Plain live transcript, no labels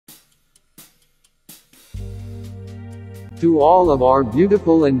To all of our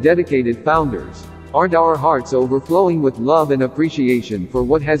beautiful and dedicated founders, aren't our hearts overflowing with love and appreciation for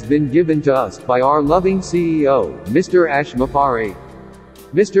what has been given to us by our loving CEO, Mr. Ash Mafare?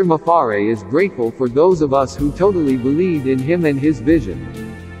 Mr. Mafare is grateful for those of us who totally believed in him and his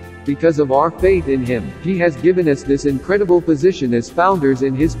vision. Because of our faith in him, he has given us this incredible position as founders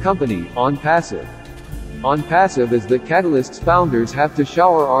in his company, Onpassive. Onpassive is the catalysts founders have to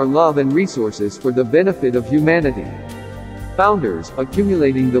shower our love and resources for the benefit of humanity. Founders,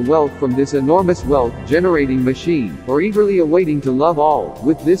 accumulating the wealth from this enormous wealth-generating machine, or eagerly awaiting to love all,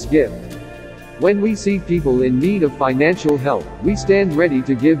 with this gift. When we see people in need of financial help, we stand ready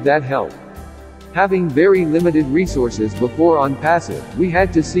to give that help. Having very limited resources before Onpassive, we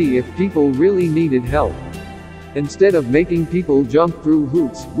had to see if people really needed help. Instead of making people jump through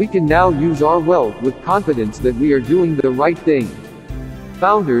hoops, we can now use our wealth with confidence that we are doing the right thing.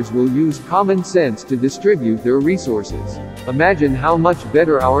 Founders will use common sense to distribute their resources. Imagine how much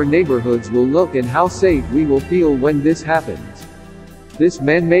better our neighborhoods will look and how safe we will feel when this happens. This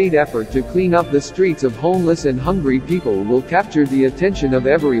man-made effort to clean up the streets of homeless and hungry people will capture the attention of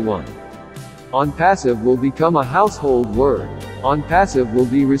everyone. Onpassive will become a household word. Onpassive will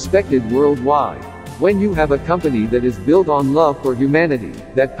be respected worldwide. When you have a company that is built on love for humanity,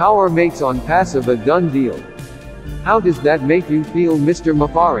 that power makes Onpassive a done deal. How does that make you feel, Mr.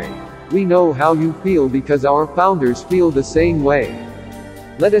 Mafare? We know how you feel because our founders feel the same way.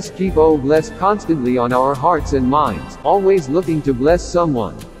 Let us keep bless constantly on our hearts and minds, always looking to bless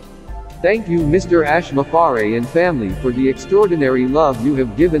someone. Thank you, Mr. Ash Mafare and family, for the extraordinary love you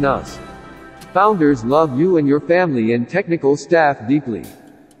have given us. Founders love you and your family and technical staff deeply.